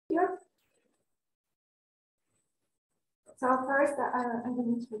So first, I'm going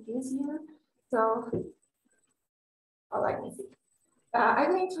to introduce you. So, let me see.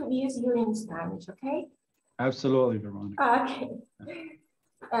 I'm going to introduce you in Spanish, okay? Absolutely, Veronica. Okay.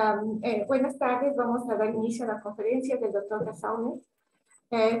 Buenas tardes, vamos a dar inicio a la conferencia del doctor Khasawneh.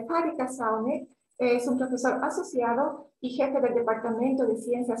 Fadi Khasawneh es un profesor asociado y jefe del Departamento de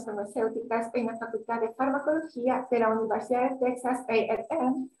Ciencias Farmacéuticas en la Facultad de Farmacología de la Universidad de Texas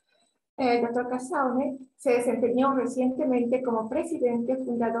A&M. El doctor Khasawneh se desempeñó recientemente como presidente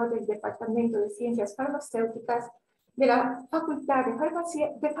fundador del Departamento de Ciencias Farmacéuticas de la Facultad de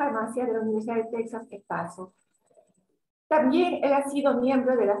Farmacia de la Universidad de Texas, El Paso. También él ha sido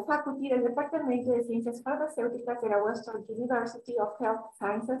miembro de la facultad del Departamento de Ciencias Farmacéuticas de la Western University of Health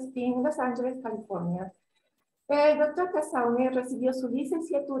Sciences en Los Ángeles, California. El doctor Khasawneh recibió su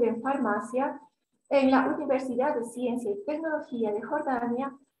licenciatura en farmacia en la Universidad de Ciencia y Tecnología de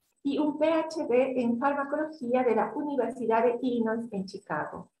Jordania y un Ph.D. en farmacología de la Universidad de Illinois en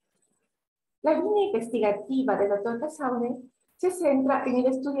Chicago. La línea investigativa del doctor Khasawneh se centra en el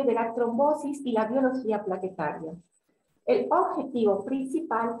estudio de la trombosis y la biología plaquetaria. El objetivo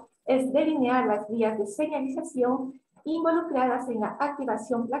principal es delinear las vías de señalización involucradas en la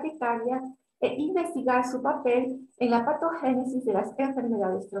activación plaquetaria e investigar su papel en la patogénesis de las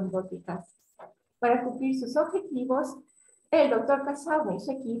enfermedades trombóticas. Para cumplir sus objetivos, el doctor Khasawneh y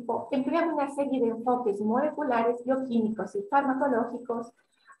su equipo emplean una serie de enfoques moleculares, bioquímicos y farmacológicos,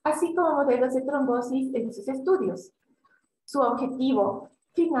 así como modelos de trombosis en sus estudios. Su objetivo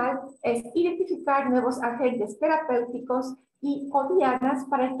final es identificar nuevos agentes terapéuticos y o dianas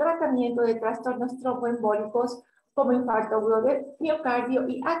para el tratamiento de trastornos tromboembólicos como infarto agudo de miocardio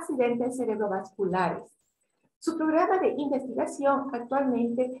y accidentes cerebrovasculares. Su programa de investigación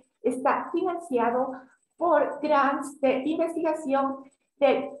actualmente está financiado por grants de investigación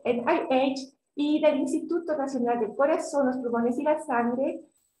del NIH y del Instituto Nacional del Corazón, los Pulmones y la Sangre,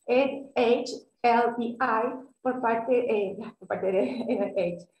 NHLBI, por parte de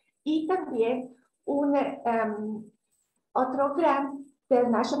NIH. Y también otro grant del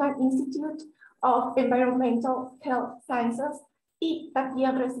National Institute of Environmental Health Sciences y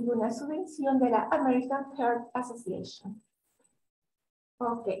también recibe una subvención de la American Heart Association.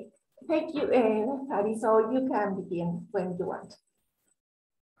 Okay, thank you, Fadi. So you can begin when you want.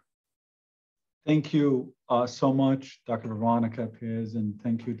 Thank you so much, Dr. Veronica Perez, and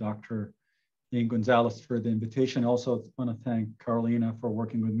thank you, Dr. Ian Gonzalez, for the invitation. Also, I want to thank Carolina for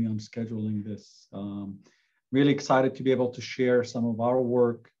working with me on scheduling this. Really excited to be able to share some of our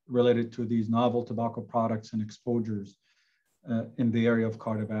work related to these novel tobacco products and exposures in the area of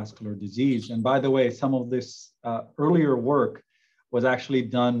cardiovascular disease. And by the way, some of this earlier work was actually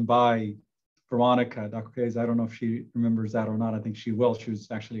done by Veronica, Dr. Perez. I don't know if she remembers that or not. I think she will. She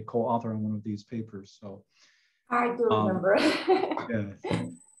was actually a co-author on one of these papers. So I do remember. Yes.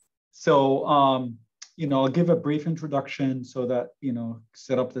 So, you know, I'll give a brief introduction so that, you know,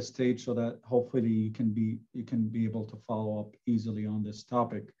 set up the stage so that hopefully you can be able to follow up easily on this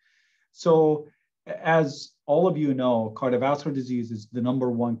topic. So, as all of you know, cardiovascular disease is the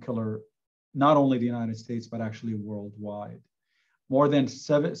 #1 killer, not only the United States, but actually worldwide. More than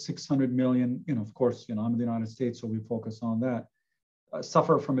 600 million, you know, of course, you know, I'm in the United States, so we focus on that,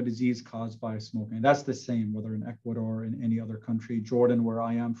 suffer from a disease caused by smoking. And that's the same, whether in Ecuador or in any other country, Jordan, where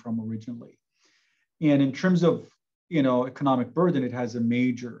I am from originally. And in terms of, you know, economic burden, it has a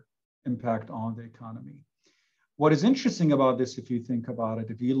major impact on the economy. What is interesting about this, if you think about it,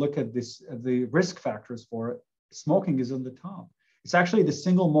 if you look at this, the risk factors for it, smoking is on the top. It's actually the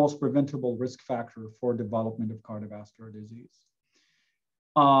single most preventable risk factor for development of cardiovascular disease.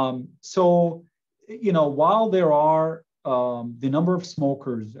 So, you know, while there are the number of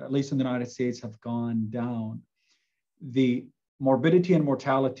smokers, at least in the United States, have gone down, the morbidity and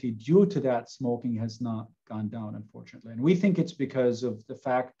mortality due to that smoking has not gone down, unfortunately. And we think it's because of the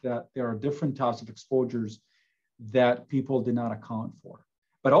fact that there are different types of exposures that people did not account for.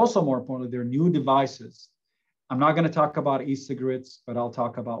 But also, more importantly, there are new devices. I'm not going to talk about e-cigarettes, but I'll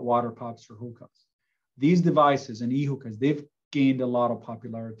talk about water pops or hookahs. These devices and e-hookahs, they've gained a lot of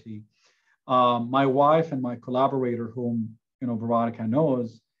popularity. My wife and my collaborator, whom, you know, Veronica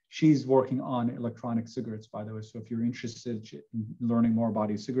knows, she's working on electronic cigarettes, by the way. So if you're interested in learning more about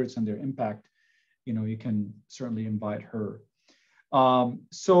e-cigarettes and their impact, you know, you can certainly invite her.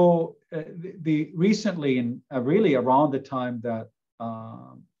 Recently, and really around the time that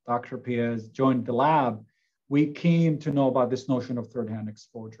Dr. Perez joined the lab, we came to know about this notion of third-hand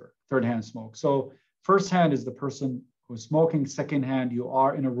exposure, third-hand smoke. So first-hand is the person who's smoking. Second-hand, you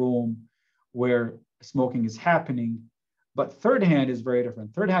are in a room where smoking is happening. But third-hand is very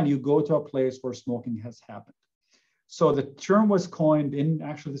different. Third-hand, you go to a place where smoking has happened. So the term was coined in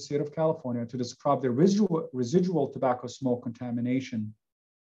actually the state of California to describe the residual tobacco smoke contamination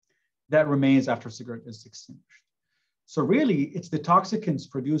that remains after a cigarette is extinguished. So really, it's the toxicants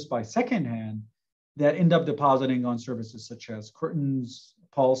produced by secondhand that end up depositing on surfaces such as curtains,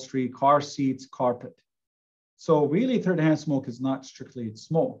 upholstery, car seats, carpet. So really, third-hand smoke is not strictly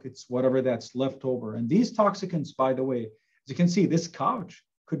smoke. It's whatever that's left over. And these toxicants, by the way, as you can see, this couch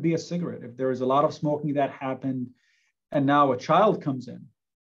could be a cigarette. If there is a lot of smoking that happened, and now a child comes in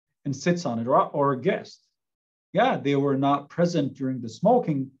and sits on it, or a guest. Yeah, they were not present during the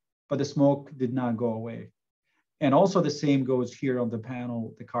smoking, but the smoke did not go away. And also the same goes here on the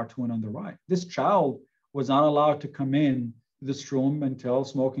panel, the cartoon on the right. This child was not allowed to come in this room until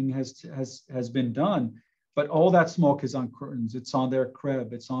smoking has been done. But all that smoke is on curtains, it's on their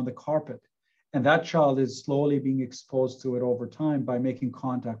crib, it's on the carpet. And that child is slowly being exposed to it over time by making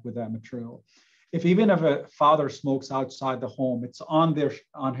contact with that material. Even if a father smokes outside the home, it's on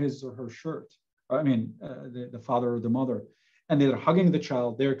his or her shirt. I mean, the father or the mother, and they're hugging the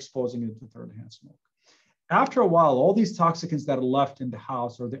child, they're exposing it to third-hand smoke. After a while, all these toxicants that are left in the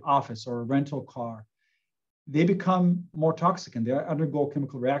house or the office or a rental car, they become more toxic and they undergo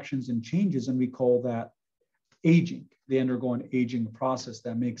chemical reactions and changes, and we call that aging. They undergo an aging process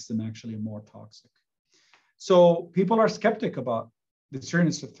that makes them actually more toxic. So people are skeptic about the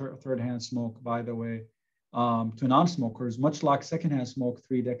seriousness of third-hand smoke, by the way, to non-smokers, much like second-hand smoke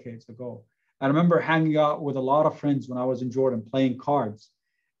 3 decades ago. I remember hanging out with a lot of friends when I was in Jordan playing cards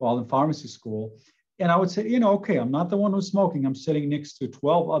while in pharmacy school. And I would say, okay, I'm not the one who's smoking. I'm sitting next to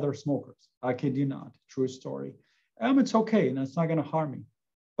 12 other smokers. I kid you not, true story. It's okay, and it's not gonna harm me.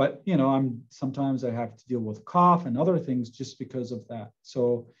 But, sometimes I have to deal with cough and other things just because of that.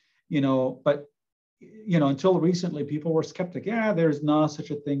 So, until recently, people were skeptic. Yeah, there's not such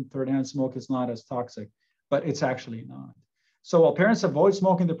a thing. Third-hand smoke is not as toxic, but it's actually not. So while parents avoid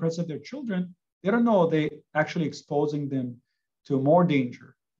smoking in the presence of their children, they don't know they actually exposing them to more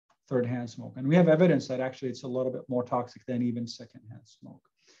danger, third-hand smoke. And we have evidence that actually it's a little bit more toxic than even second-hand smoke.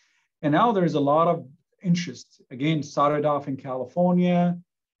 And now there's a lot of interest. Again, started off in California.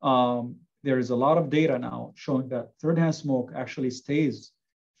 There is a lot of data now showing that third-hand smoke actually stays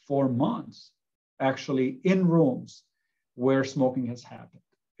for months, actually in rooms where smoking has happened,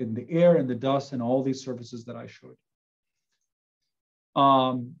 in the air, in the dust, and all these surfaces that I showed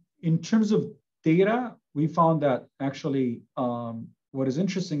you. In terms of data, we found that actually what is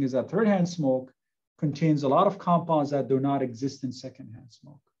interesting is that third-hand smoke contains a lot of compounds that do not exist in second-hand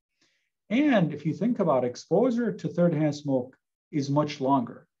smoke. And if you think about it, exposure to third-hand smoke is much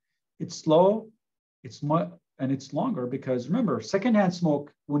longer. It's slow, and it's longer because remember, secondhand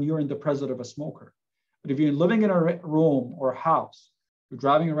smoke when you're in the presence of a smoker. But if you're living in a room or a house, you're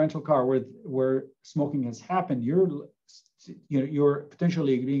driving a rental car where smoking has happened, you're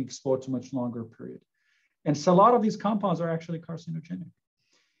potentially being exposed to a much longer period. And so a lot of these compounds are actually carcinogenic.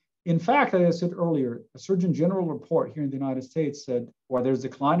 In fact, as I said earlier, a Surgeon General report here in the United States said, while there's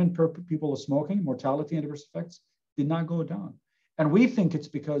decline in people of smoking, mortality and adverse effects did not go down. And we think it's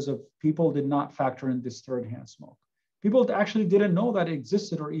because of people did not factor in this third-hand smoke. People actually didn't know that it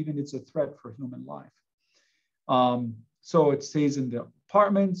existed or even it's a threat for human life. So it stays in the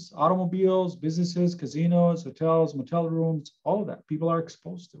apartments, automobiles, businesses, casinos, hotels, motel rooms, all of that. People are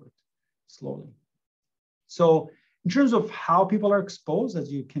exposed to it slowly. So in terms of how people are exposed,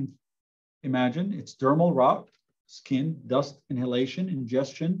 as you can imagine, it's dermal route, skin, dust, inhalation,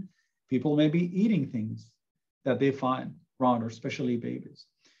 ingestion. People may be eating things that they find around, or especially babies.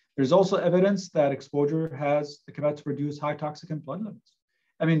 There's also evidence that exposure has the capacity to produce high toxicant blood levels.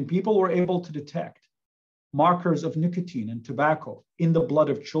 I mean, people were able to detect markers of nicotine and tobacco in the blood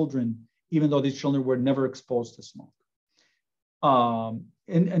of children, even though these children were never exposed to smoke.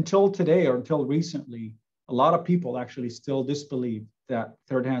 Until today, or until recently, a lot of people actually still disbelieve that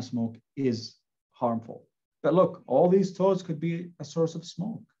third-hand smoke is harmful. But look, all these toads could be a source of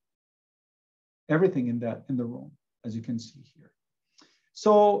smoke. Everything in the room, as you can see here.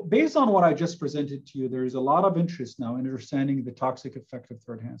 So based on what I just presented to you, there is a lot of interest now in understanding the toxic effect of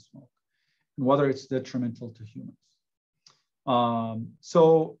third-hand smoke and whether it's detrimental to humans.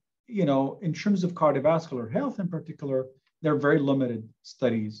 In terms of cardiovascular health in particular, there are very limited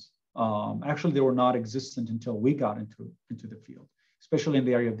studies. Actually, they were not existent until we got into the field, especially in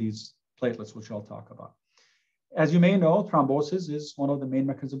the area of these platelets, which I'll talk about. As you may know, thrombosis is one of the main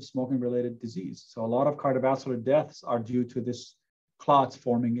mechanisms of smoking-related disease. So a lot of cardiovascular deaths are due to this clots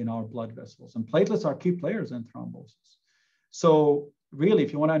forming in our blood vessels. And platelets are key players in thrombosis. So really,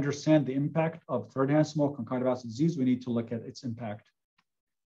 if you want to understand the impact of third-hand smoke on cardiovascular disease, we need to look at its impact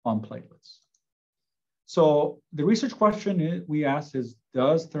on platelets. So the research question we asked is,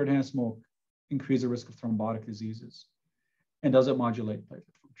 does third-hand smoke increase the risk of thrombotic diseases? And does it modulate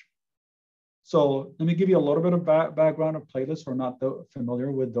platelet function? So let me give you a little bit of background of platelets, or not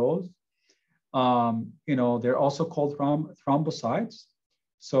familiar with those. You know, they're also called thrombocytes.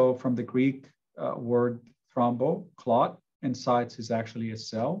 So from the Greek word thrombo, clot, and cytes is actually a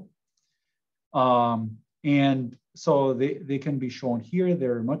cell. And so they can be shown here.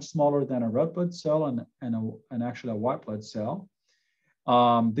 They're much smaller than a red blood cell and actually a white blood cell.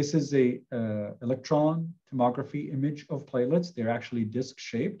 This is a electron tomography image of platelets. They're actually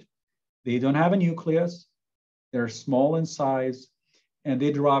disc-shaped. They don't have a nucleus. They're small in size, and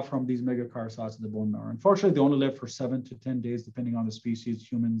they derive from these megakaryocytes in the bone marrow. Unfortunately, they only live for 7 to 10 days, depending on the species.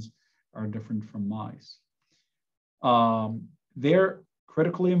 Humans are different from mice. They're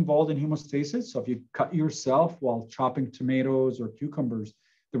critically involved in hemostasis. So if you cut yourself while chopping tomatoes or cucumbers,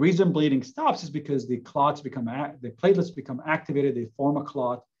 the reason bleeding stops is because the platelets become activated, they form a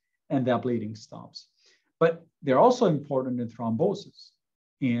clot, and that bleeding stops. But they're also important in thrombosis.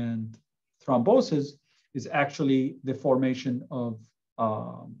 And thrombosis is actually the formation of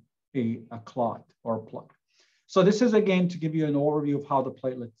a clot or a plug. So this is, again, to give you an overview of how the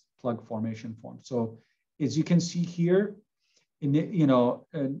platelet plug formation forms. So as you can see here,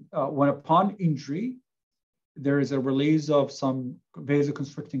 when upon injury, there is a release of some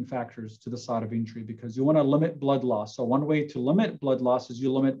vasoconstricting factors to the site of injury because you want to limit blood loss. So one way to limit blood loss is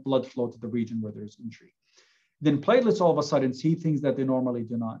you limit blood flow to the region where there's injury. Then platelets all of a sudden see things that they normally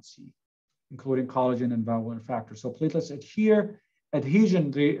do not see, including collagen and valvular factors. So platelets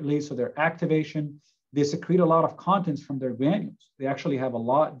adhesion leads to their activation. They secrete a lot of contents from their granules. They actually have a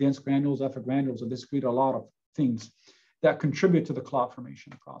lot dense granules, epigrannules, and they secrete a lot of things that contribute to the clot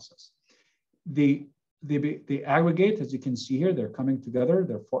formation process. They aggregate, as you can see here, they're coming together,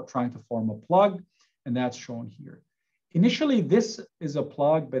 they're trying to form a plug, and that's shown here. Initially, this is a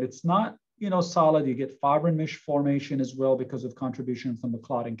plug, but it's not solid. You get fibrin mesh formation as well because of contribution from the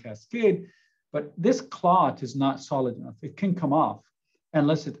clotting cascade, but this clot is not solid enough. It can come off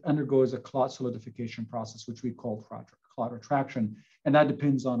unless it undergoes a clot solidification process, which we call clot retraction, and that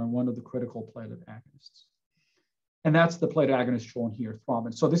depends on one of the critical platelet agonists. And that's the platelet agonist shown here,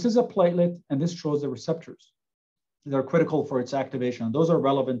 thrombin. So this is a platelet, and this shows the receptors that are critical for its activation. And those are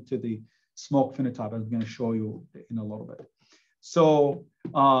relevant to the smoke phenotype I'm going to show you in a little bit. So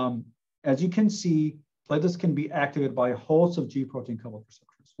as you can see, platelets can be activated by a host of G protein coupled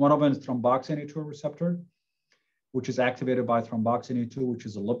receptors. One of them is thromboxane A2 receptor, which is activated by thromboxane A2, which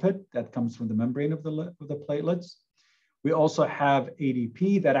is a lipid that comes from the membrane of the platelets. We also have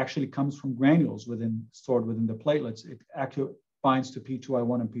ADP that actually comes from granules stored within the platelets. It actually binds to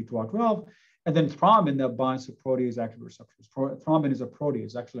P2I1 and P2I12, and then thrombin that binds to protease active receptors. Thrombin is a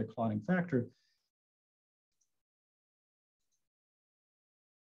protease, actually a clotting factor.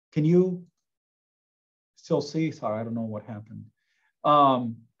 Can you still see? Sorry, I don't know what happened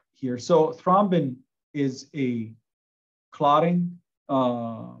here. So thrombin is a clotting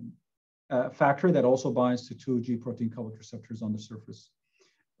factor that also binds to 2 G protein coupled receptors on the surface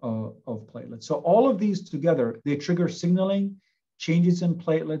of platelets. So all of these together, they trigger signaling, changes in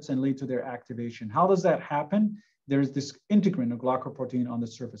platelets, and lead to their activation. How does that happen? There's this integrin, a glycoprotein on the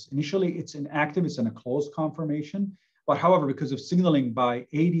surface. Initially, it's inactive, it's in a closed conformation. But however, because of signaling by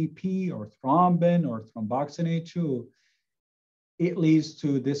ADP or thrombin or thromboxane A2, it leads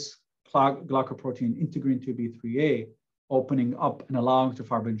to this glycoprotein integrin 2B3A opening up and allowing the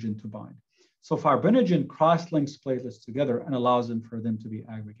fibrinogen to bind. So fibrinogen cross-links platelets together and allows for them to be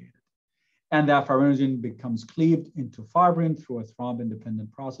aggregated. And that fibrinogen becomes cleaved into fibrin through a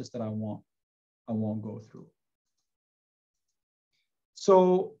thrombin-dependent process that I won't go through.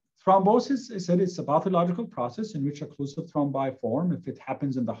 So thrombosis, I said, it's a pathological process in which occlusive thrombi form. If it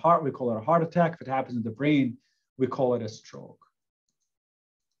happens in the heart, we call it a heart attack. If it happens in the brain, we call it a stroke.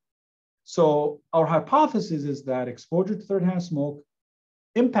 So our hypothesis is that exposure to third-hand smoke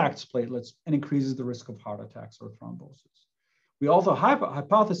impacts platelets and increases the risk of heart attacks or thrombosis. We also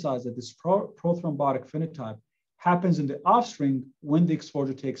hypothesize that this prothrombotic phenotype happens in the offspring when the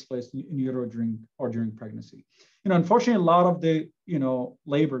exposure takes place in utero during pregnancy. Unfortunately, a lot of the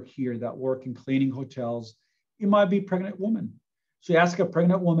labor here that work in cleaning hotels, it might be pregnant women. So you ask a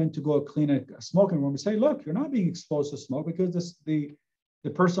pregnant woman to go clean a smoking room and say, look, you're not being exposed to smoke because the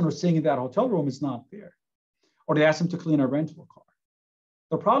person who's staying in that hotel room is not there. Or they ask them to clean a rental car.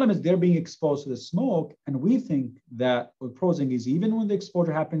 The problem is they're being exposed to the smoke, and we think that with prosing is even when the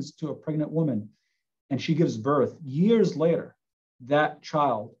exposure happens to a pregnant woman and she gives birth, years later, that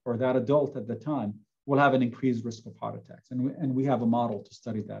child or that adult at the time will have an increased risk of heart attacks. And we have a model to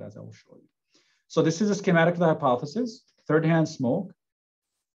study that, as I will show you. So this is a schematic of the hypothesis. Third-hand smoke.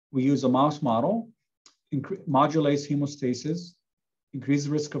 We use a mouse model, modulates hemostasis, increases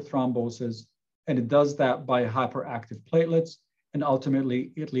risk of thrombosis, and it does that by hyperactive platelets, and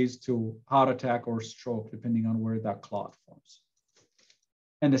ultimately it leads to heart attack or stroke, depending on where that clot forms.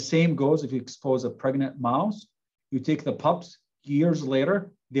 And the same goes if you expose a pregnant mouse. You take the pups, years later,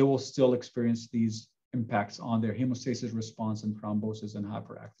 they will still experience these impacts on their hemostasis response and thrombosis and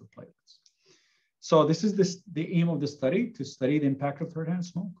hyperactive platelets. So this is the aim of the study, to study the impact of third-hand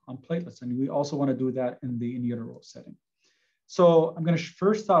smoke on platelets. And we also want to do that in the in utero setting. So I'm going to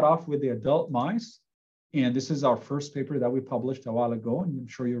first start off with the adult mice. And this is our first paper that we published a while ago. And I'm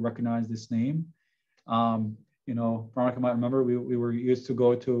sure you recognize this name. You know, Veronica might remember we were used to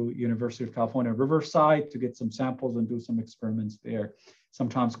go to University of California, Riverside to get some samples and do some experiments there.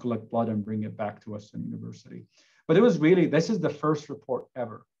 Sometimes collect blood and bring it back to us in university. But it was really, this is the first report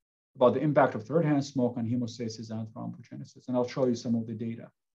ever about the impact of third-hand smoke on hemostasis and thrombogenesis. And I'll show you some of the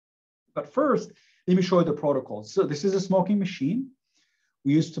data. But first, let me show you the protocol. So this is a smoking machine.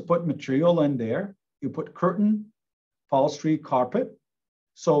 We used to put material in there. You put curtain, upholstery, carpet.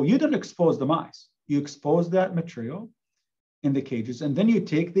 So you don't expose the mice. You expose that material in the cages. And then you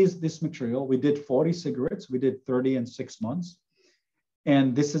take this material. We did 40 cigarettes. We did 30 in 6 months.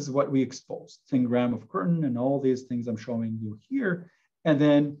 And this is what we exposed. 10 grams of curtain and all these things I'm showing you here. And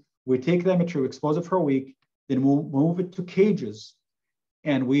then we take that material, expose it for a week, then we'll move it to cages.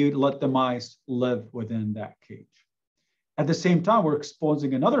 And we let the mice live within that cage. At the same time, we're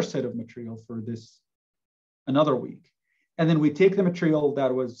exposing another set of material for this another week. And then we take the material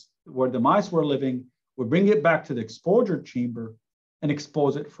that was where the mice were living, we bring it back to the exposure chamber and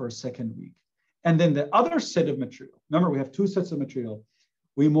expose it for a second week. And then the other set of material, remember we have 2 sets of material,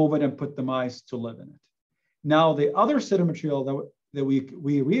 we move it and put the mice to live in it. Now the other set of material that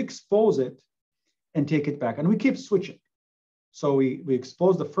we re-expose it and take it back, and we keep switching. So we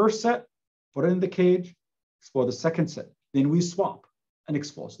expose the first set, put it in the cage, expose the second set, then we swap and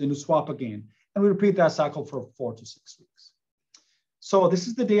expose, then we swap again. And we repeat that cycle for 4 to 6 weeks. So this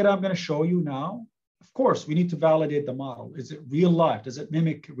is the data I'm going to show you now. Of course, we need to validate the model. Is it real life? Does it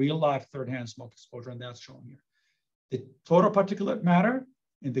mimic real life third-hand smoke exposure? And that's shown here. The total particulate matter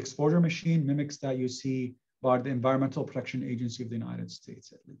in the exposure machine mimics that you see by the Environmental Protection Agency of the United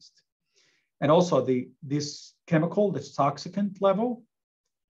States, at least. And also this chemical, this toxicant level,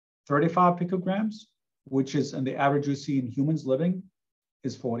 35 picograms, which is, and the average you see in humans living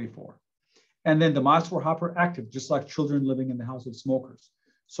is 44. And then the mice were hyperactive, just like children living in the house of smokers.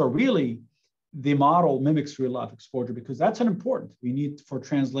 So really, the model mimics real life exposure because that's an important, we need for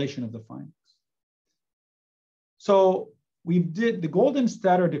translation of the findings. So we did, the golden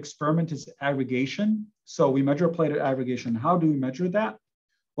standard experiment is aggregation. So we measure platelet aggregation. How do we measure that?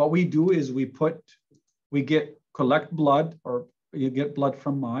 What we do is we collect blood, or you get blood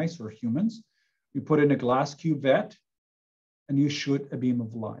from mice or humans. You put in a glass cuvette and you shoot a beam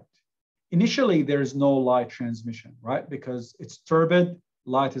of light. Initially, there's no light transmission, right? Because it's turbid,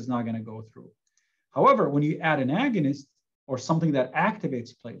 light is not going to go through. However, when you add an agonist or something that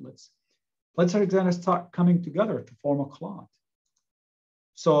activates platelets are going to start coming together to form a clot.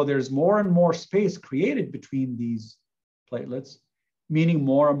 So there's more and more space created between these platelets, meaning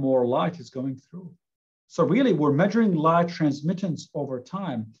more and more light is going through. So really, we're measuring light transmittance over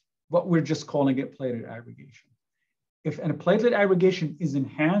time, but we're just calling it platelet aggregation. If a platelet aggregation is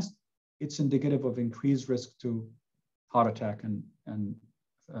enhanced, it's indicative of increased risk to heart attack and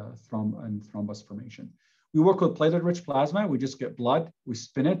thrombus formation. We work with platelet-rich plasma. We just get blood, we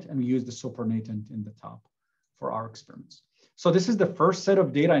spin it, and we use the supernatant in the top for our experiments. So this is the first set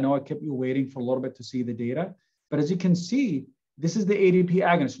of data. I know I kept you waiting for a little bit to see the data, but as you can see, this is the ADP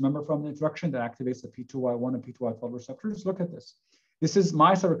agonist. Remember from the introduction that activates the P2Y1 and P2Y12 receptors? Look at this. This is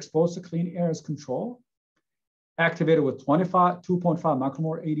mice that are exposed to clean air as control, activated with 2.5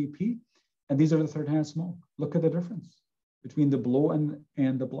 micromolar ADP. And these are the third-hand smoke. Look at the difference between the blue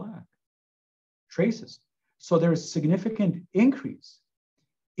and the black traces. So there is significant increase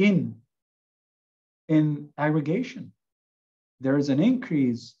in aggregation. There is an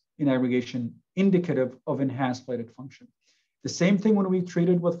increase in aggregation indicative of enhanced platelet function. The same thing when we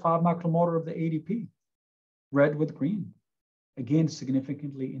treated with 5 micromolar of the ADP, red with green, again,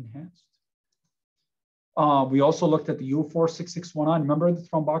 significantly enhanced. We also looked at the U46619. Remember the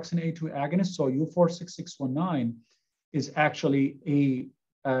thromboxane A2 agonist? So U46619 is actually a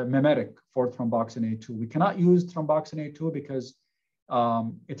mimetic for thromboxane A2. We cannot use thromboxane A2 because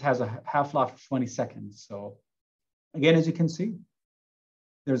it has a half-life of 20 seconds. So again, as you can see,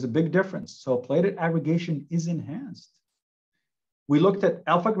 there's a big difference. So platelet aggregation is enhanced. We looked at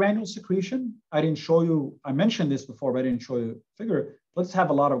alpha granule secretion. I didn't show you, I mentioned this before, but I didn't show you a figure. Platelets have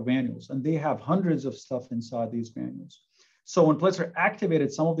a lot of granules, and they have hundreds of stuff inside these granules. So when platelets are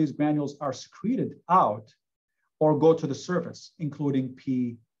activated, some of these granules are secreted out or go to the surface, including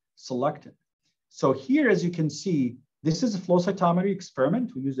P-selectin. So here, as you can see, this is a flow cytometry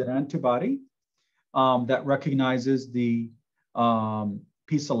experiment. We used an antibody that recognizes the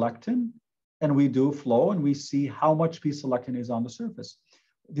P-selectin, and we do flow, and we see how much P-selectin is on the surface.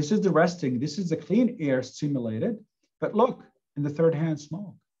 This is the resting. This is the clean air simulated. But look, in the third-hand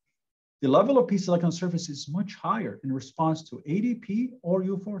smoke, the level of P-selectin on the surface is much higher in response to ADP or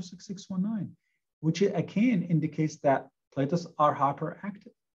U46619, which again indicates that platelets are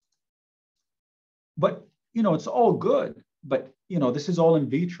hyperactive. But, you know, it's all good, but, you know, this is all in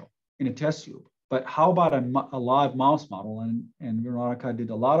vitro in a test tube. But how about a live mouse model? And Veronica did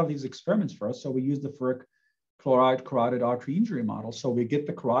a lot of these experiments for us. So we used the ferric chloride carotid artery injury model. So we get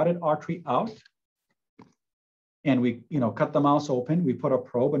the carotid artery out, and we, you know, cut the mouse open. We put a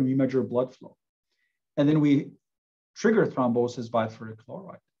probe and we measure blood flow, and then we trigger thrombosis by ferric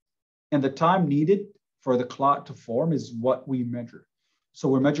chloride. And the time needed for the clot to form is what we measure. So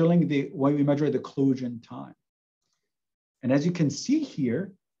we're measuring when we measure the occlusion time. And as you can see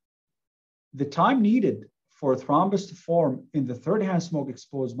here, the time needed for a thrombus to form in the third-hand smoke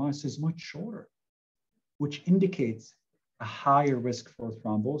exposed mice is much shorter, which indicates a higher risk for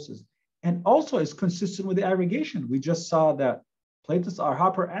thrombosis. And also is consistent with the aggregation. We just saw that platelets are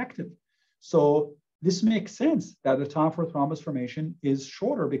hyperactive. So this makes sense that the time for thrombus formation is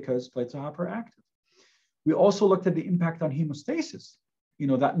shorter because platelets are hyperactive. We also looked at the impact on hemostasis, you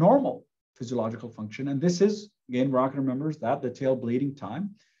know, that normal physiological function. And this is, again, Veronica remembers that, the tail bleeding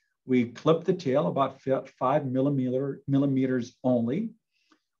time. We clip the tail about 5 millimeters only.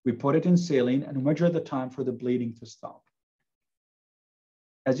 We put it in saline and measure the time for the bleeding to stop.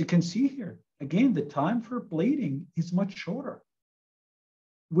 As you can see here, again, the time for bleeding is much shorter,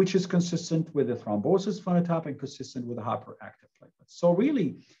 which is consistent with the thrombosis phenotype and consistent with the hyperactive platelets. So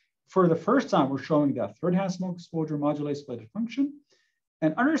really, for the first time, we're showing that third-hand smoke exposure modulates platelet function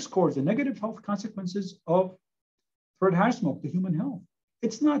and underscores the negative health consequences of third-hand smoke to human health.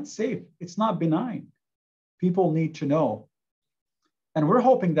 It's not safe. It's not benign. People need to know. And we're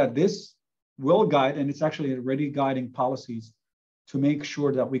hoping that this will guide, and it's actually already guiding policies to make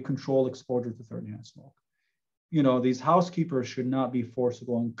sure that we control exposure to third-hand smoke. You know, these housekeepers should not be forced to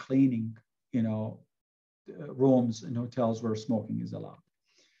go on cleaning, you know, rooms in hotels where smoking is allowed.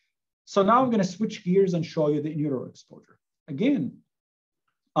 So now I'm going to switch gears and show you the in utero exposure. Again,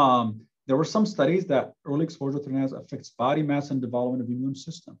 there were some studies that early exposure to third-hand affects body mass and development of the immune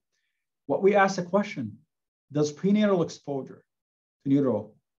system. What we asked the question, does prenatal exposure to in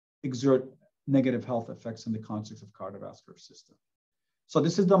utero exert negative health effects in the context of cardiovascular system? So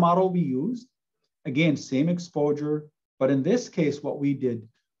this is the model we used. Again, same exposure, but in this case, what we did,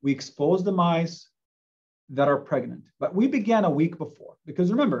 we exposed the mice that are pregnant, but we began a week before, because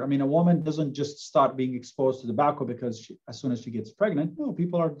remember, I mean, a woman doesn't just start being exposed to tobacco because as soon as she gets pregnant. No,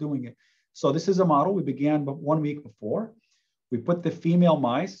 people are doing it. So this is a model we began 1 week before. We put the female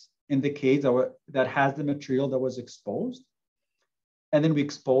mice in the cage that has the material that was exposed, and then we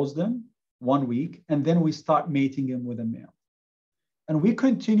expose them 1 week, and then we start mating them with a male. And we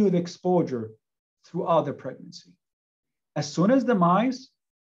continue the exposure throughout the pregnancy. As soon as the mice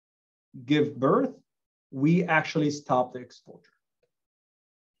give birth, we actually stop the exposure.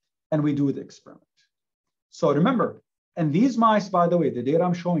 And we do the experiment. So remember, and these mice, by the way, the data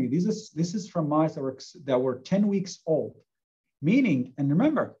I'm showing you, this is from mice that were 10 weeks old. Meaning, and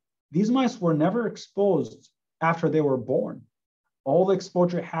remember, these mice were never exposed after they were born. All the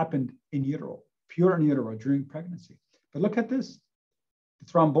exposure happened in utero, pure in utero during pregnancy. But look at this.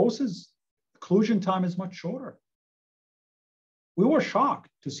 The thrombosis occlusion time is much shorter. We were shocked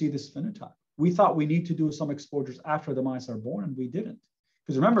to see this phenotype. We thought we need to do some exposures after the mice are born, and we didn't.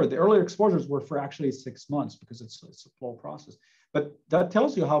 Because remember, the earlier exposures were for actually 6 months because it's a slow process. But that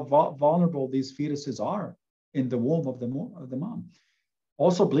tells you how vulnerable these fetuses are in the womb of the mom.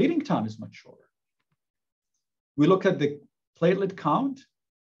 Also, bleeding time is much shorter. We look at the platelet count.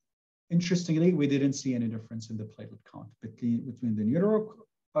 Interestingly, we didn't see any difference in the platelet count between the in utero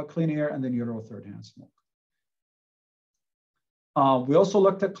clean air and the in utero third-hand smoke. We also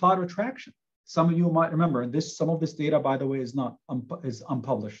looked at clot retraction. Some of you might remember, and some of this data, by the way, is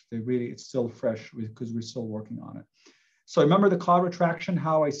unpublished. It's still fresh because we're still working on it. So remember the clot retraction,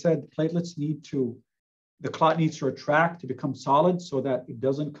 how I said the clot needs to retract to become solid so that it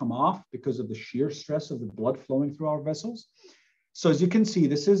doesn't come off because of the shear stress of the blood flowing through our vessels. So as you can see,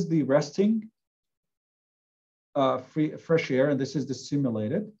 this is the resting fresh air, and this is the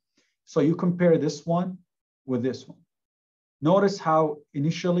simulated. So you compare this one with this one. Notice how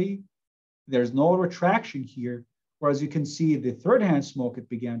initially there's no retraction here, whereas you can see the third-hand smoke, it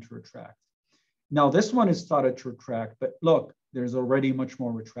began to retract. Now this one is started to retract, but look, there's already much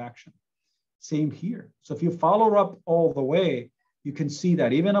more retraction. Same here. So if you follow up all the way, you can see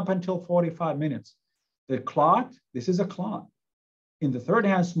that even up until 45 minutes, the clot, this is a clot. In the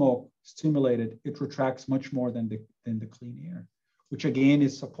third-hand smoke stimulated, it retracts much more than the clean air, which again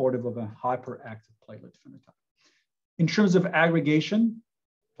is supportive of a hyperactive platelet phenotype. In terms of aggregation,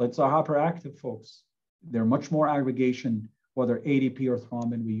 platelets are hyperactive, folks. They're much more aggregation, whether ADP or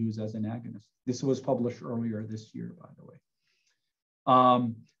thrombin we use as an agonist. This was published earlier this year, by the way.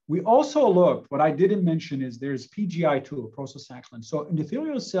 We also looked, what I didn't mention is there's PGI2, prostacyclin. So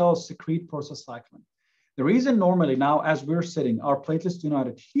endothelial cells secrete prostacyclin. The reason normally now, as we're sitting, our platelets do not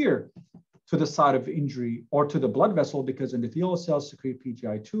adhere to the site of injury or to the blood vessel because endothelial cells secrete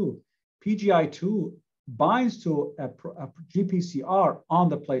PGI2. PGI2 binds to a GPCR on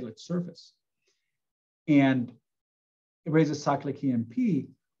the platelet surface. And it raises cyclic EMP,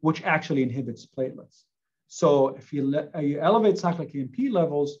 which actually inhibits platelets. So if you elevate cyclic EMP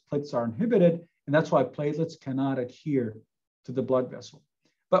levels, platelets are inhibited, and that's why platelets cannot adhere to the blood vessel.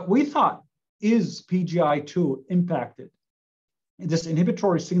 But we thought, is PGI2 impacted? This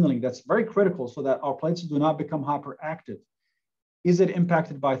inhibitory signaling that's very critical so that our platelets do not become hyperactive. Is it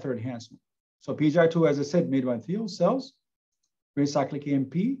impacted by third enhancement? So PGI2, as I said, made by endothelial cells, raise cyclic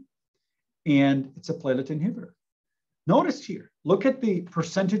EMP, and it's a platelet inhibitor. Notice here, look at the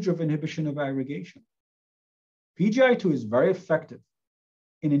percentage of inhibition of aggregation. PGI2 is very effective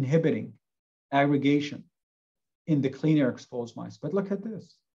in inhibiting aggregation in the clean air exposed mice. But look at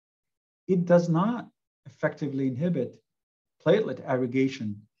this. It does not effectively inhibit platelet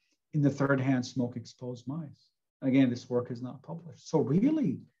aggregation in the third-hand smoke exposed mice. Again, this work is not published. So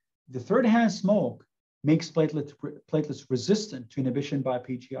really, the third-hand smoke makes platelets resistant to inhibition by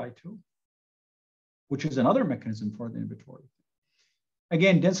PGI2, which is another mechanism for the inhibitory.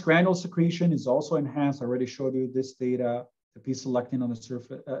 Again, dense granule secretion is also enhanced. I already showed you this data, the P-selectin on the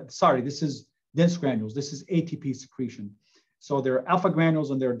surface. Sorry, this is dense granules. This is ATP secretion. So there are alpha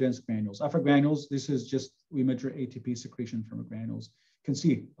granules and there are dense granules. Alpha granules, this is just, we measure ATP secretion from the granules. You can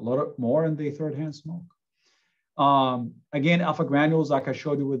see a lot more in the third-hand smoke. Again, alpha granules, like I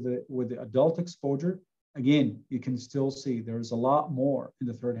showed you with the adult exposure, again, you can still see there's a lot more in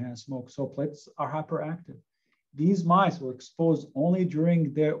the third-hand smoke. So platelets are hyperactive. These mice were exposed only during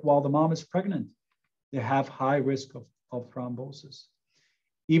while the mom is pregnant. They have high risk of thrombosis.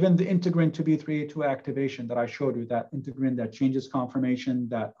 Even the integrin 2B3A2 activation that I showed you, that integrin that changes conformation,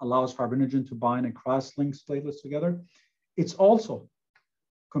 that allows fibrinogen to bind and cross-links platelets together, it's also,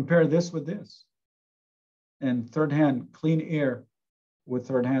 compare this with this. And third-hand clean air with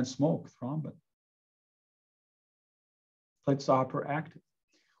third-hand smoke, thrombin. Platelets are hyperactive.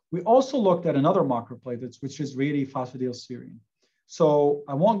 We also looked at another marker of platelets, which is radiate phosphatidylserine. So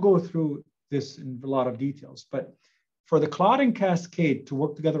I won't go through this in a lot of details, but for the clotting cascade to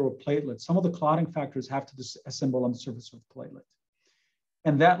work together with platelets, some of the clotting factors have to assemble on the surface of the platelet.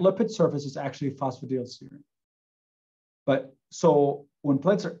 And that lipid surface is actually phosphatidylserine. But so when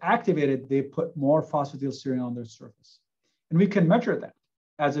platelets are activated, they put more phosphatidylserine on their surface. And we can measure that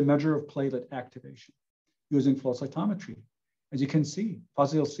as a measure of platelet activation using flow cytometry. As you can see,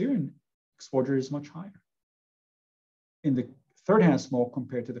 phosphatidylserine exposure is much higher in the third-hand smoke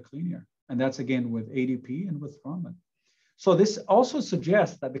compared to the clean air. And that's again with ADP and with thrombin. So this also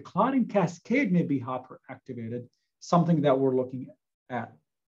suggests that the clotting cascade may be hyperactivated, something that we're looking at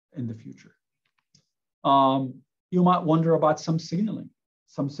in the future. You might wonder about some signaling.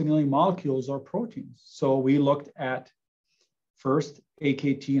 Some signaling molecules are proteins. So we looked at first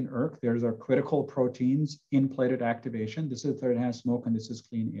AKT and ERK. There's our critical proteins in platelet activation. This is third-hand smoke and this is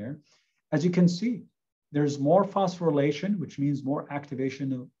clean air. As you can see, there's more phosphorylation, which means more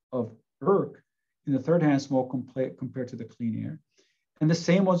activation of ERK in the third-hand smoke compared to the clean air. And the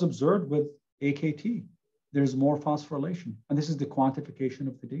same was observed with AKT. There's more phosphorylation, and this is the quantification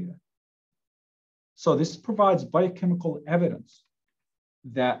of the data. So this provides biochemical evidence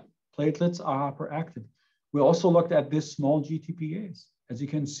that platelets are hyperactive. We also looked at this small GTPase. As you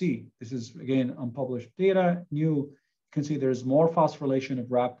can see, this is, again, unpublished data, new. You can see there's more phosphorylation of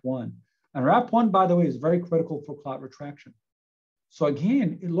RAP1. And RAP1, by the way, is very critical for clot retraction. So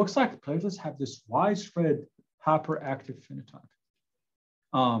again, it looks like platelets have this widespread hyperactive phenotype.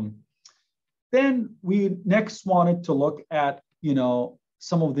 Then we next wanted to look at,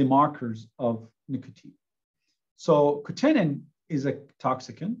 some of the markers of nicotine. So cutenin is a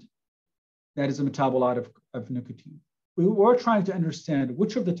toxicant that is a metabolite of nicotine. We were trying to understand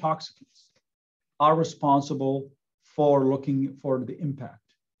which of the toxicants are responsible for looking for the impact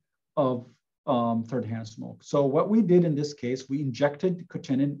of third-hand smoke. So what we did in this case, we injected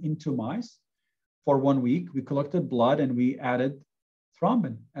cotinine into mice for 1 week. We collected blood and we added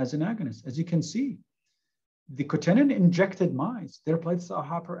thrombin as an agonist. As you can see, the cotinine injected mice, their platelets are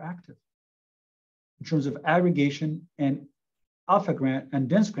hyperactive in terms of aggregation and and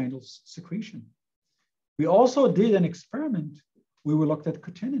dense granule secretion. We also did an experiment. We looked at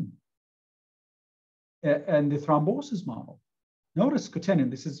cotinine and the thrombosis model. Notice cotinine,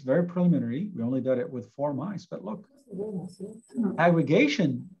 this is very preliminary. We only did it with 4 mice, but look,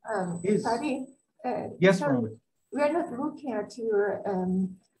 aggregation is, Fadi, yes, so we are not looking at your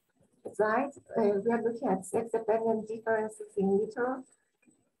slide. We are looking at sex-dependent differences in little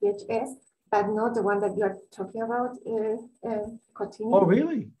PHS, but not the one that you are talking about, cotinine. Oh,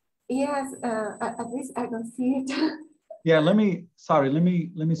 really? Yes, at least I don't see it. Yeah, let me stop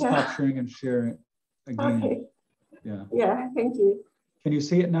sharing and share it again. Okay. Yeah. Yeah, thank you. Can you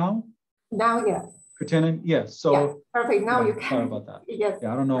see it now? Now, yes. Cotinine, yes. So yeah, perfect. Now you can. Sorry about that. Yes.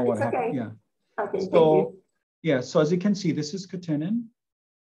 Yeah, I don't know what it's happened. Okay. Yeah. Okay. So thank you. yeah, so as you can see, this is cotinine.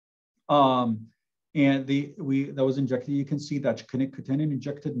 And that was injected. You can see that cotinine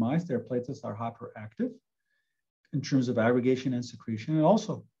injected mice, their platelets are hyperactive in terms of aggregation and secretion, and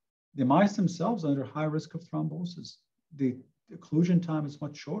also the mice themselves are under high risk of thrombosis. The occlusion time is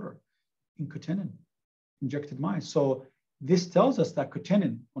much shorter in cotinine injected mice. So this tells us that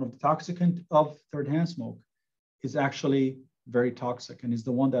cotinine, one of the toxicants of third-hand smoke, is actually very toxic and is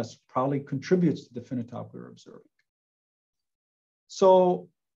the one that probably contributes to the phenotype we're observing. So,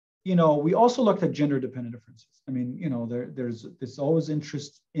 we also looked at gender-dependent differences. I mean, there's always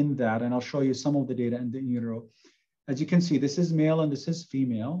interest in that, and I'll show you some of the data in utero. As you can see, this is male and this is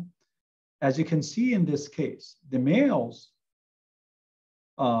female. As you can see in this case, the males,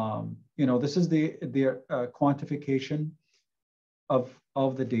 this is the quantification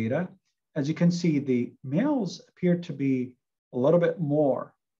of the data. As you can see, the males appear to be a little bit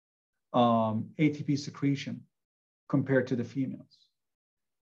more ATP secretion compared to the females.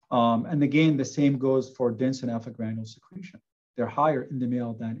 And again, the same goes for dense and alpha granule secretion. They're higher in the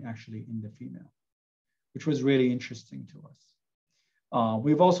male than actually in the female, which was really interesting to us.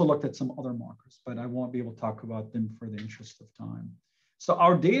 We've also looked at some other markers, but I won't be able to talk about them for the interest of time. So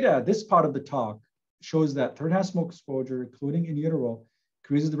our data, this part of the talk, shows that third-hand smoke exposure, including in utero,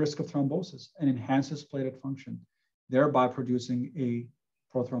 increases the risk of thrombosis and enhances platelet function, thereby producing a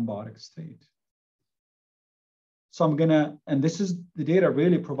prothrombotic state. So and this is the data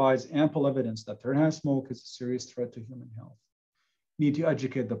really provides ample evidence that third-hand smoke is a serious threat to human health. Need to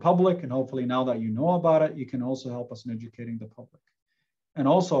educate the public, and hopefully now that you know about it, you can also help us in educating the public. And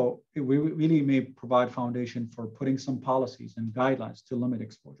also, we really may provide foundation for putting some policies and guidelines to limit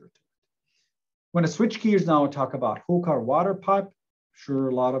exposure to it. I'm going to switch gears now and talk about hookah or water pipe. I'm sure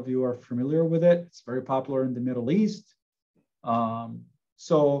a lot of you are familiar with it. It's very popular in the Middle East.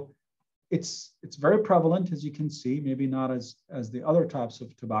 So it's very prevalent, as you can see, maybe not as the other types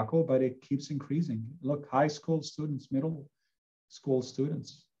of tobacco, but it keeps increasing. Look, high school students, middle school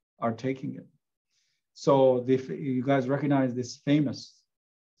students are taking it. So you guys recognize this famous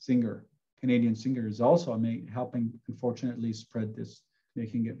singer, Canadian singer, is also helping, unfortunately, spread this,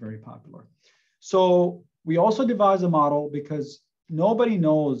 making it very popular. So we also devised a model because nobody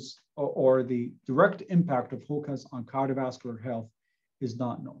knows, or the direct impact of hookahs on cardiovascular health is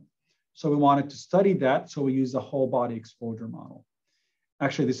not known. So we wanted to study that, so we used a whole body exposure model.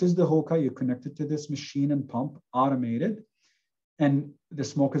 Actually, this is the hookah. You connect it to this machine and pump, automated, and the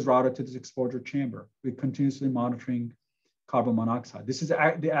smoke is routed to this exposure chamber. We're continuously monitoring carbon monoxide. This is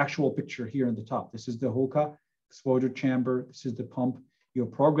the actual picture here in the top. This is the hookah exposure chamber. This is the pump. You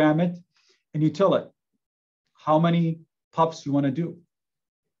program it, and you tell it how many puffs you want to do.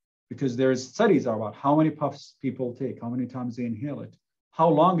 Because there's studies about how many puffs people take, how many times they inhale it, how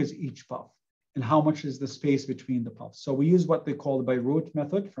long is each puff, and how much is the space between the puffs. So we use what they call the Beirut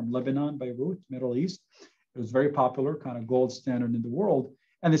method from Lebanon, Beirut, Middle East. It was very popular, kind of gold standard in the world.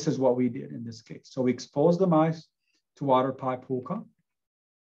 And this is what we did in this case. So we exposed the mice to water pipe hookah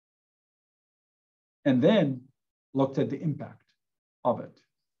and then looked at the impact of it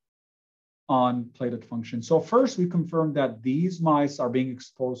on platelet function. So first we confirmed that these mice are being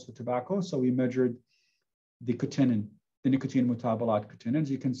exposed to tobacco. So we measured the cotinine, the nicotine metabolite cotinine.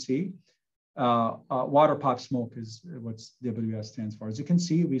 As you can see, water pipe smoke is what WS stands for. As you can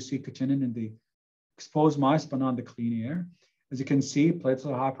see, we see cotinine in the exposed mice, but not the clean air. As you can see, platelets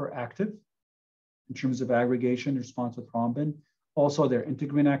are hyperactive in terms of aggregation, response to thrombin. Also, their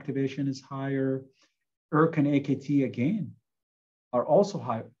integrin activation is higher. ERK and AKT again are also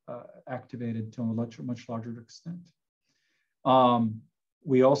high activated to a much larger extent.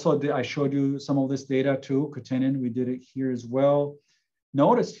 We also did, I showed you some of this data too, creatinine, we did it here as well.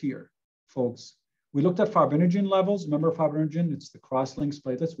 Notice here, folks, we looked at fibrinogen levels. Remember fibrinogen, it's the cross-links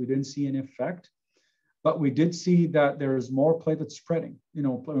platelets. We didn't see any effect, but we did see that there is more platelet spreading. You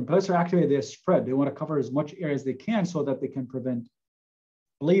know, when platelets are activated, they spread. They want to cover as much area as they can so that they can prevent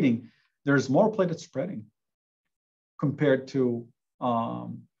bleeding. There's more platelet spreading compared to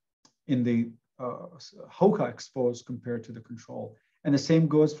in the HOCA exposed compared to the control. And the same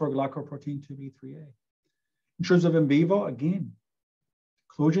goes for glycoprotein 2B3A. In terms of in vivo, again,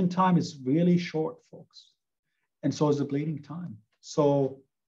 occlusion time is really short, folks. And so is the bleeding time. So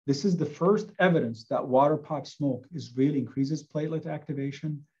this is the first evidence that water pipe smoke really increases platelet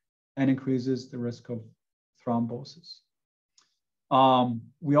activation and increases the risk of thrombosis.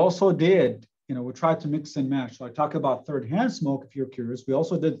 We also did, you know, we tried to mix and match. So I talked about third-hand smoke, if you're curious. We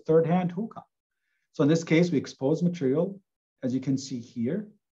also did third-hand hookah. So in this case, we exposed material, as you can see here,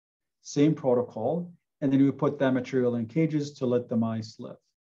 same protocol, and then we put that material in cages to let the mice live.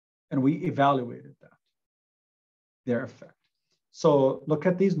 And we evaluated that, their effect. So look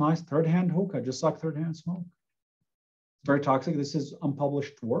at these mice, third-hand hookah, just like third-hand smoke. It's very toxic. This is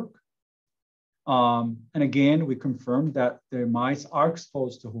unpublished work. And again, we confirmed that the mice are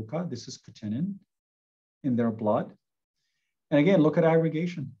exposed to hookah. This is creatinine in their blood. And again, look at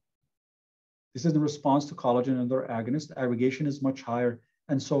aggregation. This is in response to collagen and their agonist. Aggregation is much higher,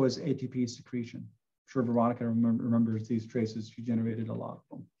 and so is ATP secretion. I'm sure Veronica remembers these traces. She generated a lot of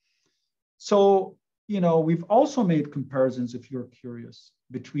them. So, you know, we've also made comparisons, if you're curious,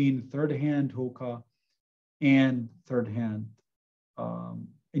 between third-hand hookah and third-hand,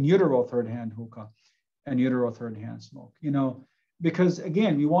 in utero third-hand hookah and utero third-hand smoke. You know, because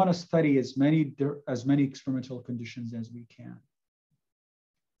again, we want to study as many experimental conditions as we can.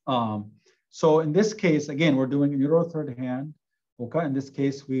 So in this case, again, we're doing utero third-hand hookah. In this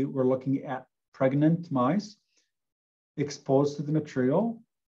case, we were looking at pregnant mice exposed to the material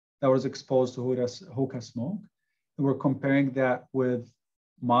that was exposed to hookah smoke. And we're comparing that with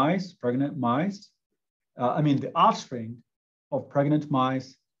mice, pregnant mice, the offspring of pregnant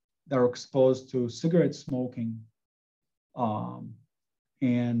mice that are exposed to cigarette smoking.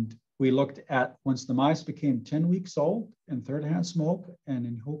 And we looked at once the mice became 10 weeks old in third-hand smoke and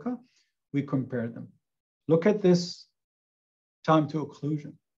in hookah, we compared them. Look at this time to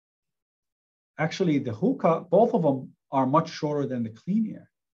occlusion. Actually, the hookah, both of them are much shorter than the clean air.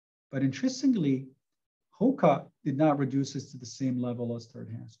 But interestingly, hookah did not reduce this to the same level as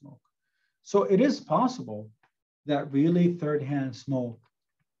third-hand smoke. So it is possible that really third-hand smoke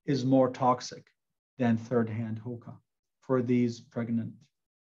is more toxic than third-hand hookah for these pregnant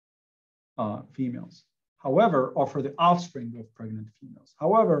females. However, or for the offspring of pregnant females.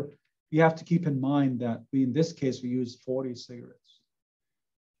 However, you have to keep in mind that in this case, we used 40 cigarettes.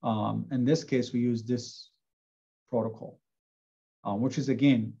 In this case, we use this protocol, which is,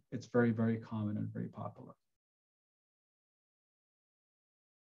 again, it's very, very common and very popular.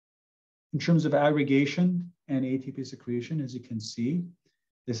 In terms of aggregation and ATP secretion, as you can see,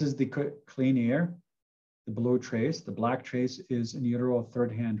 this is the clean air, the blue trace. The black trace is in utero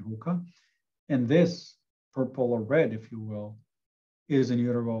third-hand hookah. And this purple or red, if you will, is in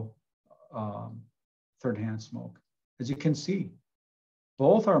utero third-hand smoke. As you can see,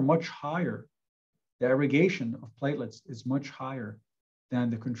 both are much higher. The aggregation of platelets is much higher than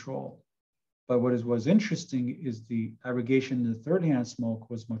the control. But what was interesting is the aggregation in the third-hand smoke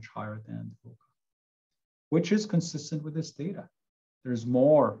was much higher than the hookah, which is consistent with this data. There's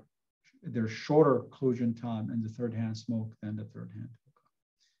shorter occlusion time in the third-hand smoke than the third-hand hookah.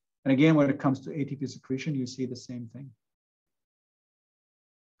 And again, when it comes to ATP secretion, you see the same thing.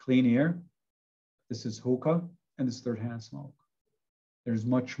 Clean air, this is hookah, and this third-hand smoke. There's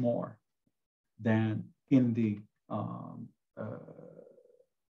much more than in the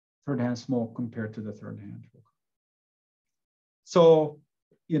third-hand smoke compared to the third-hand hookah. So,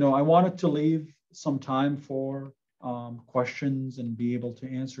 you know, I wanted to leave some time for questions and be able to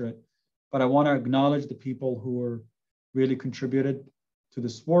answer it, but I want to acknowledge the people who are really contributed to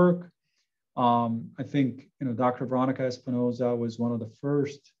this work. I think, you know, Dr. Veronica Espinoza was one of the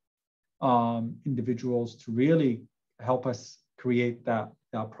first individuals to really help us create that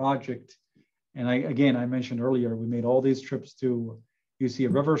project. And I mentioned earlier, we made all these trips to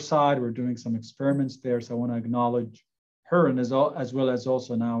UC Riverside. We're doing some experiments there. So I want to acknowledge her, and as well as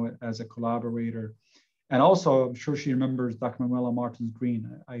also now as a collaborator. And also, I'm sure she remembers Dr. Manuela Martins Green.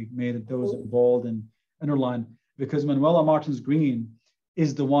 I made those in bold and underline because Manuela Martins Green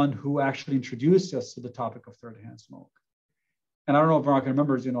is the one who actually introduced us to the topic of third-hand smoke. And I don't know if Veronica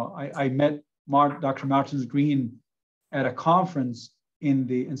remembers, I met Dr. Martins Green at a conference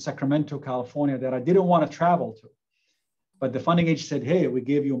in Sacramento, California, that I didn't want to travel to. But the funding agency said, hey, we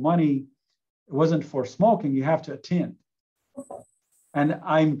gave you money. It wasn't for smoking, you have to attend. And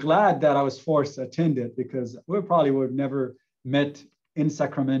I'm glad that I was forced to attend it, because we probably would have never met in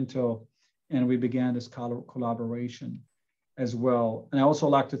Sacramento, and we began this collaboration as well. And I also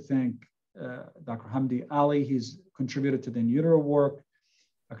like to thank Dr. Hamdi Ali. He's contributed to the in utero work,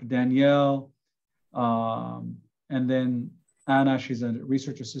 Dr. Danielle, and then Anna, she's a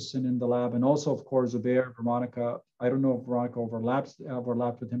research assistant in the lab. And also, of course, Zubair, Veronica. I don't know if Veronica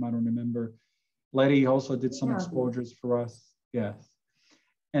overlapped with him. I don't remember. Letty also did some exposures for us. Yes.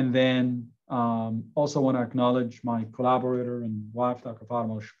 And then also want to acknowledge my collaborator and wife, Dr.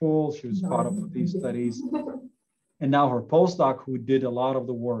 Fatima Shpool. She was part of these studies. And now her postdoc, who did a lot of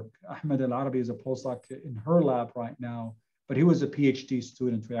the work. Ahmed Al-Arabi is a postdoc in her lab right now, but he was a PhD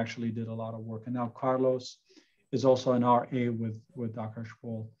student who actually did a lot of work. And now Carlos is also an RA with Dr.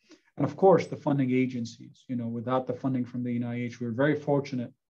 Shpool. And of course, the funding agencies. Without the funding from the NIH, we were very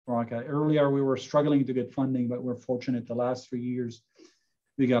fortunate. Earlier, we were struggling to get funding, but we're fortunate the last 3 years.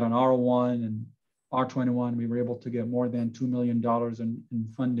 We got an R1 and R21. We were able to get more than $2 million in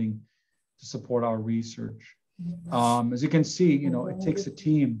funding to support our research. As you can see, it takes a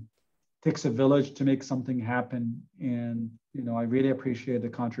team, takes a village to make something happen. And, I really appreciate the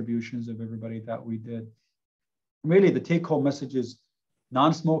contributions of everybody that we did. Really, the take-home message is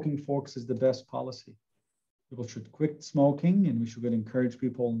non-smoking, folks, is the best policy. People should quit smoking, and we should encourage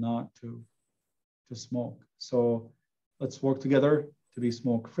people not to smoke. So let's work together to be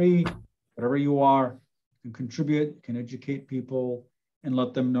smoke-free. Whatever you are, you can contribute, you can educate people, and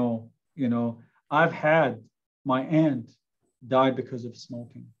let them know. I've had my aunt died because of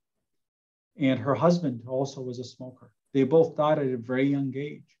smoking, and her husband also was a smoker. They both died at a very young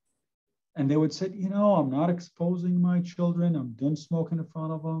age. And they would say, I'm not exposing my children. I'm done smoking in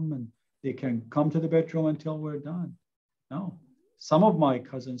front of them, and they can come to the bedroom until we're done. No. Some of my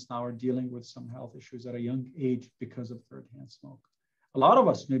cousins now are dealing with some health issues at a young age because of third-hand smoke. A lot of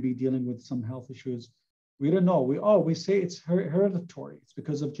us may be dealing with some health issues. We don't know. We say it's hereditary. It's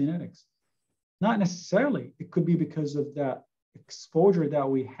because of genetics. Not necessarily. It could be because of that exposure that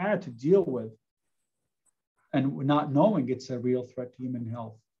we had to deal with, and not knowing it's a real threat to human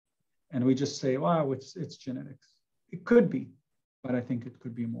health. And we just say, wow, it's genetics. It could be, but I think it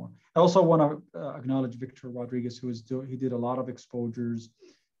could be more. I also want to acknowledge Victor Rodriguez, he did a lot of exposures.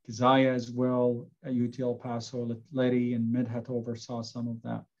 Kizaya as well at UT El Paso. Letty and Medhat oversaw some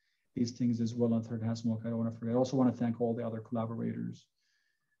of these things as well on third-hand smoke. I don't want to forget. I also want to thank all the other collaborators.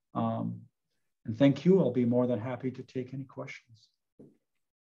 And thank you. I'll be more than happy to take any questions.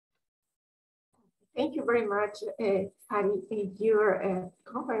 Thank you very much, Fadi. Your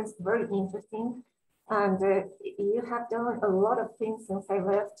conference is very interesting, and you have done a lot of things since I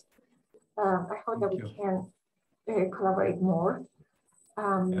left. I hope that we can collaborate more.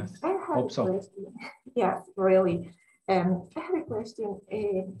 Yes, I have hope a so. question. Yes, really. I have a question.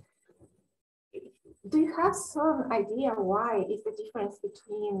 Do you have some idea why is the difference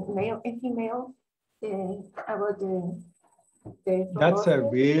between male and female about the That's a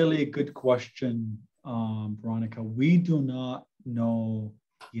really good question, Veronica. We do not know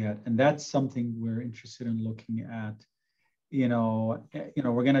yet, and that's something we're interested in looking at.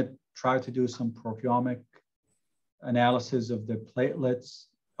 We're going to try to do some proteomic analysis of the platelets,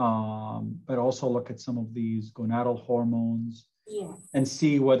 but also look at some of these gonadal hormones, and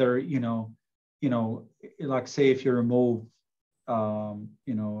see whether like say if you remove,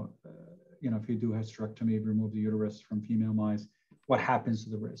 if you do hysterectomy, remove the uterus from female mice, what happens to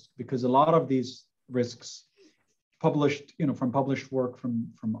the risk? Because a lot of these risks published, from published work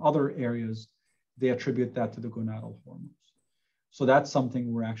from other areas, they attribute that to the gonadal hormones. So that's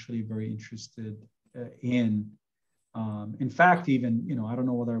something we're actually very interested in. In fact, even, I don't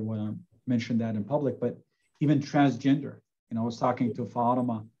know whether I want to mention that in public, but even transgender, I was talking to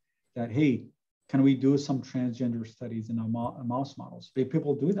Fatima that, hey, can we do some transgender studies in mouse models?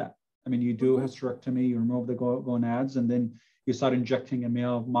 People do that. I mean, you do hysterectomy, you remove the gonads, and then you start injecting a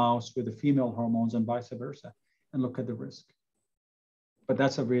male mouse with the female hormones and vice versa, and look at the risk. But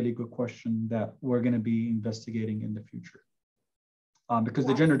that's a really good question that we're going to be investigating in the future. Because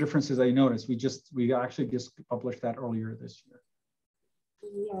the gender differences, I noticed, we actually just published that earlier this year.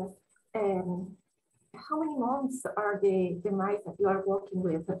 Yes. How many months are the mice that you are working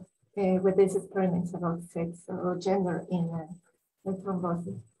with these experiments about sex or gender in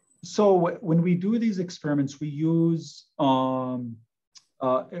thrombosis? So when we do these experiments, we use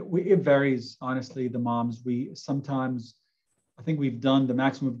It varies, honestly, the moms. We sometimes, I think we've done, the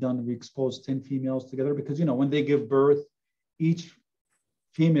maximum we've done, we expose 10 females together because, you know, when they give birth, each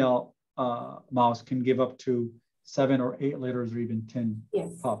female mouse can give up to 7 or 8 litters or even 10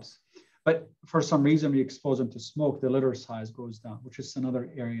 pups. But for some reason, we expose them to smoke, the litter size goes down, which is another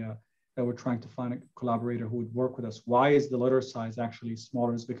area that we're trying to find a collaborator who would work with us. Why is the litter size actually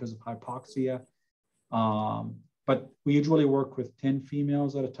smaller? It's because of hypoxia. But we usually work with 10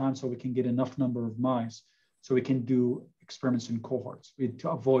 females at a time so we can get enough number of mice so we can do experiments in cohorts to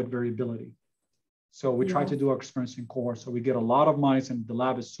avoid variability. So we try to do our experiments in cohorts. So we get a lot of mice and the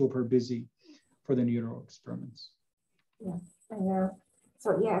lab is super busy for the in utero experiments. Yeah, I know.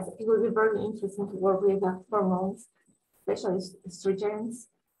 So yes, it will be very interesting to work with the hormones, especially estrogens,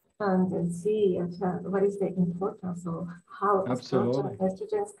 and see what is the importance of how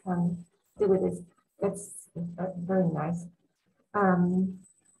estrogens can deal with this. That's very nice. I don't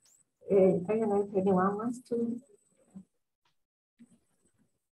know if anyone wants to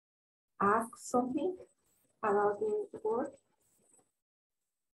ask something about the work.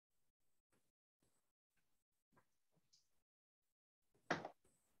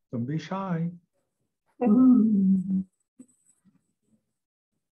 Don't be shy.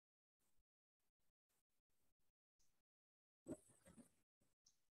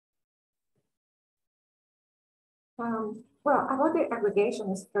 Well, about the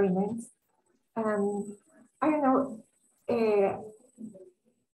aggregation experiments, I don't know,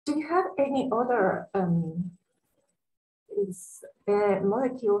 do you have any other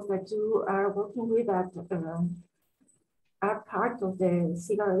molecules that you are working with that are part of the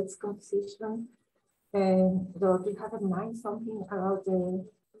cigarettes composition? And do you have in mind something about the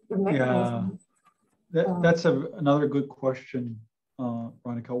mechanism? Yeah, that's another good question,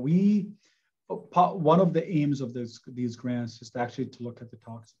 Ronica. One of the aims of these grants is actually to look at the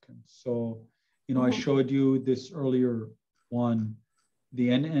toxicants. So, you know, I showed you this earlier one, the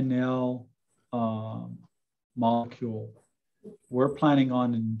NNL molecule. We're planning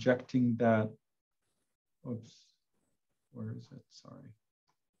on injecting that. Oops, where is it? Sorry.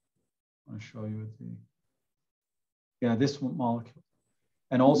 I want to show you this molecule,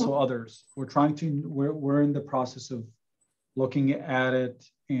 and also others. We're in the process of looking at it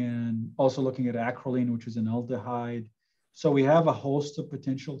and also looking at acrolein, which is an aldehyde. So we have a host of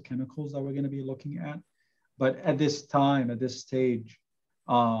potential chemicals that we're going to be looking at. But at this time, at this stage,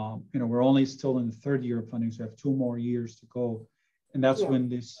 you know, we're only still in the 3rd year of funding, so we have 2 more years to go. And that's when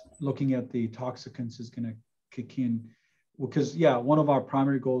this looking at the toxicants is going to kick in. Because, one of our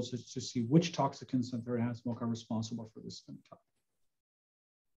primary goals is to see which toxicants in third-hand smoke are responsible for this phenotype.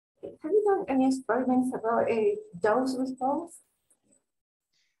 Have you done any experiments about a dose response?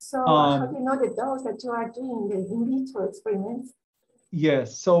 So how do you know the dose that you are doing the in vitro experiments?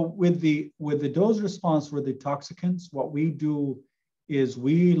 Yes, so with the dose response for the toxicants, what we do is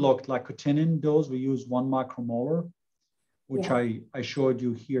we looked like quinine dose, we use 1 micromolar, which I showed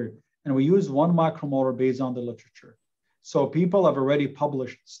you here. And we use 1 micromolar based on the literature. So people have already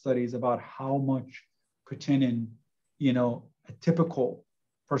published studies about how much quinine, you know, a typical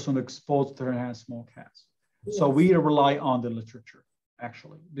person exposed to third-hand smoke has. So we rely on the literature,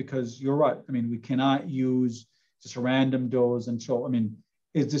 actually, because you're right. I mean, we cannot use just a random dose. And so, I mean,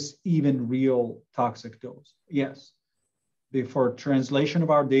 is this even real toxic dose? Yes. For translation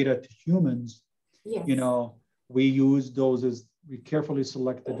of our data to humans, you know, we use doses, we carefully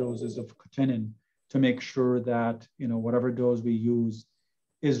select the doses of quinine to make sure that, you know, whatever dose we use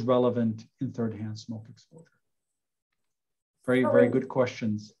is relevant in third-hand smoke exposure. Very, very good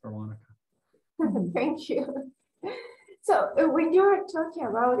questions, Veronica. Thank you. So when you are talking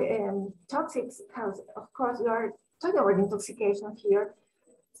about toxics, of course, you are talking about intoxication here.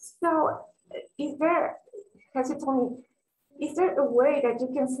 So is there, as you told me, is there a way that you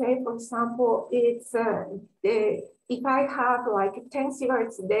can say, for example, it's if I have like 10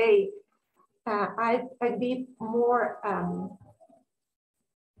 cigarettes a day, I'd be more, I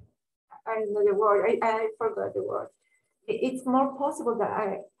don't know the word, I forgot the word. It's more possible that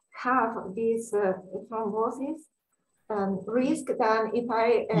I have this thrombosis risk than if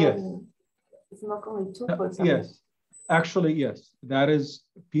I smoke only 2, for example. Yes, actually, yes. That is,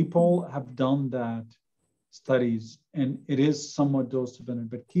 people have done that studies, and it is somewhat dose dependent.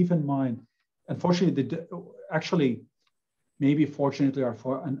 But keep in mind, unfortunately, actually, maybe fortunately or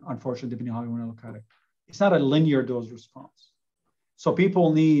unfortunately, depending on how you want to look at it, it's not a linear dose response. So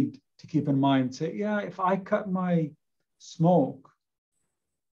people need to keep in mind, say, if I cut my smoke,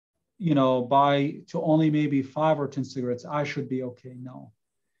 you know, to only maybe 5 or 10 cigarettes, I should be okay. No,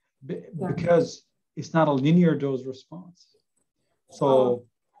 because it's not a linear dose response. So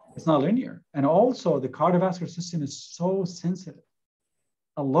it's not linear. And also the cardiovascular system is so sensitive.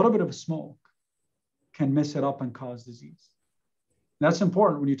 A little bit of smoke can mess it up and cause disease. That's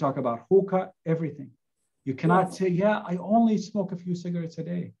important when you talk about hookah, everything. You cannot say, yeah, I only smoke a few cigarettes a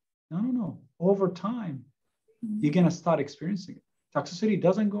day. No. Over time, you're going to start experiencing it. Toxicity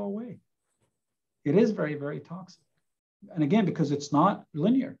doesn't go away. It is very, very toxic. And again, because it's not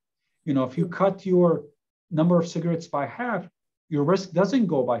linear. You know, if you cut your number of cigarettes by half, your risk doesn't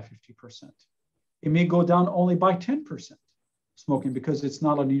go by 50%. It may go down only by 10% smoking because it's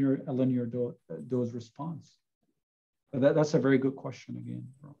not a linear dose response. But that's a very good question again.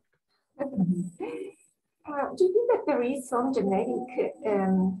 Do you think that there is some genetic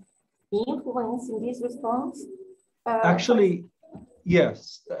influence in this response? Actually,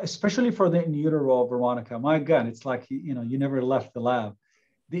 yes, especially for the in utero, Veronica. My God, it's like, you know, you never left the lab.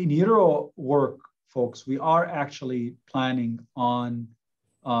 The in utero work, folks, we are actually planning on,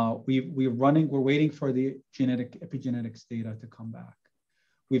 we're waiting for the epigenetics data to come back.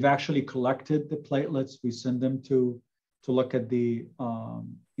 We've actually collected the platelets. We send them to look at the,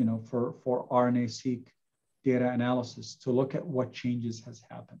 you know, for RNA-seq data analysis to look at what changes has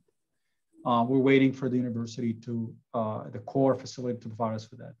happened. We're waiting for the university to, the core facility to provide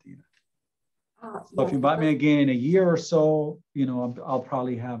us with that data. So if you invite me again in a year or so, you know, I'll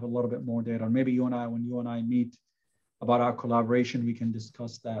probably have a little bit more data. Maybe you and I, when you and I meet about our collaboration, we can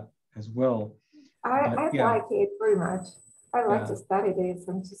discuss that as well. I like it very much. I like to study this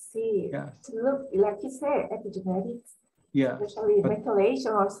and to see, to look, like you said, epigenetics, especially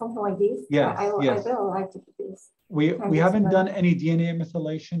methylation or something like this. I really like to do this. We haven't done any DNA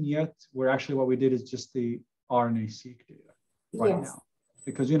methylation yet. Actually, what we did is just the RNA-seq data right now.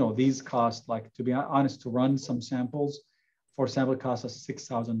 Because, you know, these cost, like, to be honest, to run some samples, for sample costs us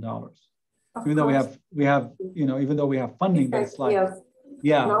 $6,000. Even though we have, you know, even though we have funding, but it's like, we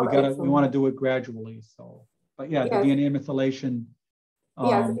want to do it gradually. So, but the DNA methylation,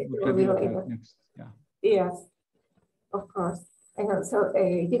 we'll be looking at next. Yes, of course. And so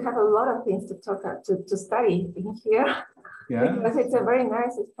you have a lot of things to talk about, to study in here. Because it's a very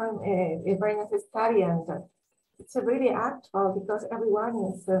nice study, and it's really actual because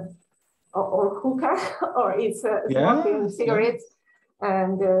everyone is or hookah or is smoking cigarettes,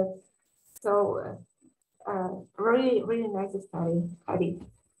 and so really, really nice study, Fadi.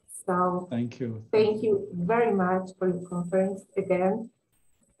 So thank you very much for your conference again,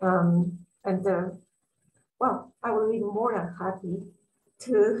 well, I will be more than happy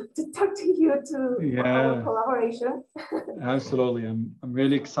to talk to you for our collaboration. Absolutely. I'm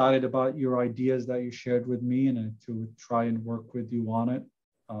really excited about your ideas that you shared with me and to try and work with you on it.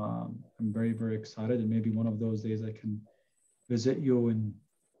 I'm very, very excited, and maybe one of those days I can visit you in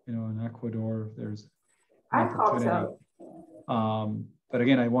Ecuador if there's an opportunity. I hope so. But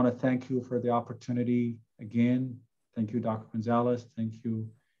again, I want to thank you for the opportunity again. Thank you, Dr. Gonzalez. Thank you,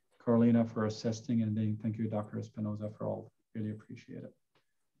 Carolina, for assisting, and then thank you, Dr. Espinoza, for all. Really appreciate it.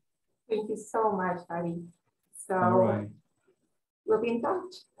 Thank you so much, Fadi. So all right. We'll be in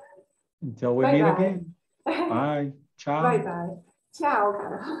touch. Until we meet again. Bye. Ciao. Bye-bye.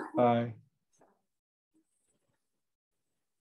 Ciao. Bye.